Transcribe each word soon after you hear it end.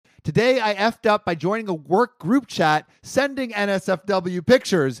Today, I effed up by joining a work group chat, sending NSFW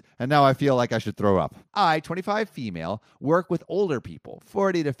pictures, and now I feel like I should throw up. I, 25 female, work with older people,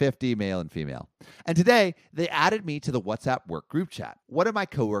 40 to 50 male and female. And today, they added me to the WhatsApp work group chat. One of my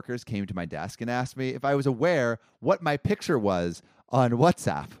coworkers came to my desk and asked me if I was aware what my picture was on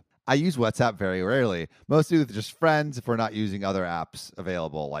WhatsApp. I use WhatsApp very rarely, mostly with just friends if we're not using other apps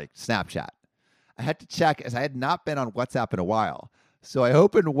available like Snapchat. I had to check as I had not been on WhatsApp in a while. So I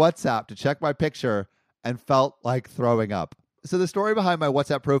opened WhatsApp to check my picture and felt like throwing up. So the story behind my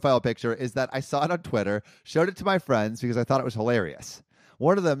WhatsApp profile picture is that I saw it on Twitter, showed it to my friends because I thought it was hilarious.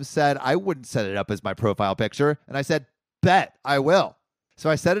 One of them said I wouldn't set it up as my profile picture, and I said, bet, I will.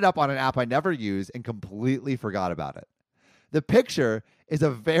 So I set it up on an app I never use and completely forgot about it. The picture is a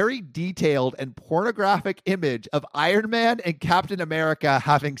very detailed and pornographic image of Iron Man and Captain America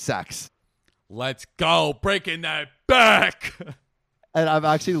having sex. Let's go, breaking that back. And I'm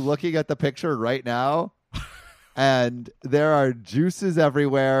actually looking at the picture right now, and there are juices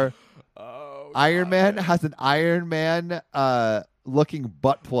everywhere. Oh, Iron Man has an Iron Man looking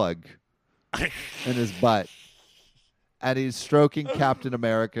butt plug in his butt, and he's stroking Captain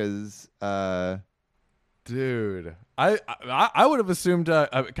America's. Dude, I would have assumed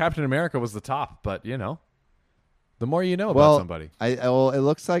Captain America was the top, but the more you know about somebody. Well, it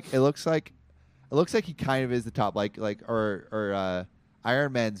looks like he kind of is the top, or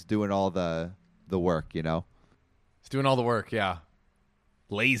Iron Man's doing all the work, He's doing all the work, yeah.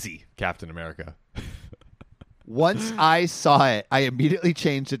 Lazy Captain America. Once I saw it, I immediately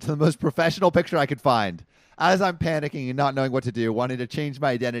changed it to the most professional picture I could find. As I'm panicking and not knowing what to do, wanting to change my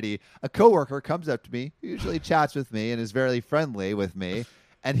identity, a coworker comes up to me, usually chats with me and is very friendly with me,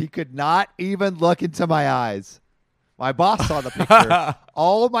 and he could not even look into my eyes. My boss saw the picture.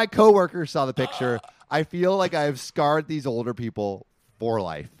 All of my coworkers saw the picture. I feel like I have scarred these older people for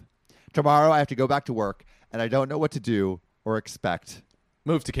life. Tomorrow I have to go back to work, and I don't know what to do or expect.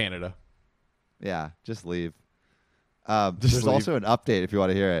 Move to Canada. Yeah, just leave. There's also an update if you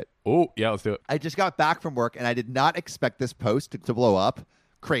want to hear it. Oh, yeah, let's do it. I just got back from work, and I did not expect this post to blow up.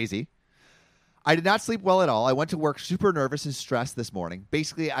 Crazy. I did not sleep well at all. I went to work super nervous and stressed this morning.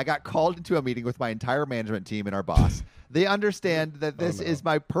 Basically, I got called into a meeting with my entire management team and our boss. They understand that this is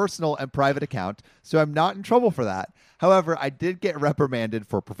my personal and private account, so I'm not in trouble for that. However, I did get reprimanded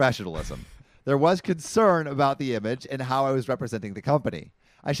for professionalism. There was concern about the image and how I was representing the company.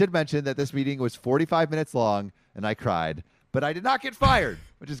 I should mention that this meeting was 45 minutes long, and I cried. But I did not get fired,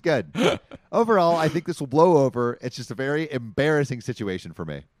 which is good. Overall, I think this will blow over. It's just a very embarrassing situation for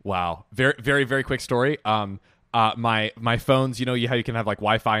me. Wow. Very, very, very quick story. My phones, how you can have like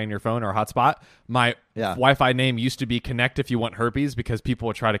Wi-Fi in your phone or a hotspot. My Wi-Fi name used to be Connect If You Want Herpes because people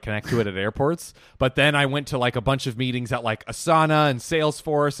would try to connect to it at airports. But then I went to like a bunch of meetings at like Asana and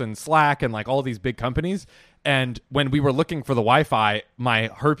Salesforce and Slack and like all these big companies. And when we were looking for the Wi-Fi, my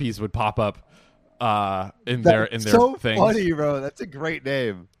herpes would pop up in their things. So funny, bro. That's a great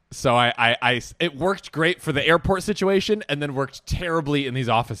name. So it worked great for the airport situation and then worked terribly in these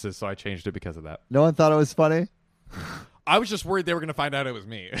offices. So I changed it because of that. No one thought it was funny? I was just worried they were going to find out it was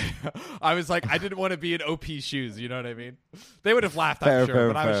me. I was like, I didn't want to be in OP's shoes. You know what I mean? They would have laughed, I'm sure.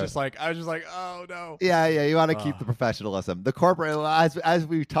 But I was just like, oh no. Yeah. You want to keep the professionalism. The corporate, as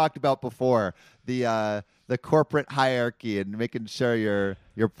we talked about before, the corporate hierarchy and making sure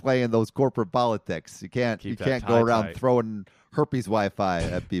you're playing those corporate politics. You can't go around throwing herpes Wi-Fi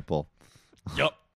at people. Yup.